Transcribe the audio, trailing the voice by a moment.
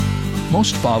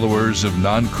Most followers of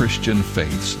non-Christian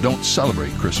faiths don't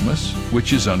celebrate Christmas,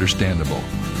 which is understandable.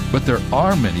 But there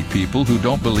are many people who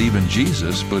don't believe in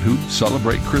Jesus, but who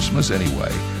celebrate Christmas anyway.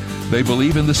 They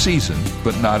believe in the season,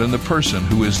 but not in the person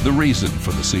who is the reason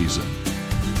for the season.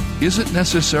 Is it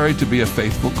necessary to be a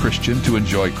faithful Christian to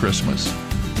enjoy Christmas?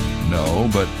 No,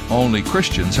 but only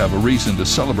Christians have a reason to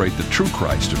celebrate the true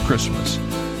Christ of Christmas.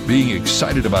 Being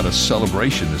excited about a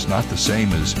celebration is not the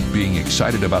same as being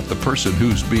excited about the person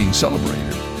who's being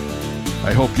celebrated.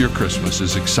 I hope your Christmas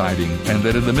is exciting and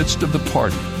that in the midst of the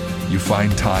party, you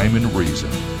find time and reason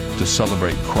to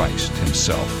celebrate Christ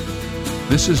Himself.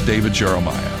 This is David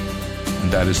Jeremiah,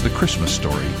 and that is the Christmas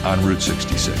story on Route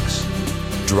 66.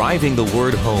 Driving the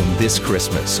word home this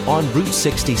Christmas on Route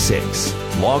 66.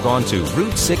 Log on to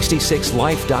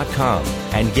Route66Life.com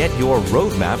and get your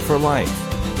roadmap for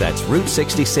life. That's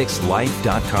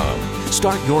Route66Life.com.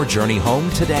 Start your journey home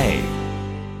today.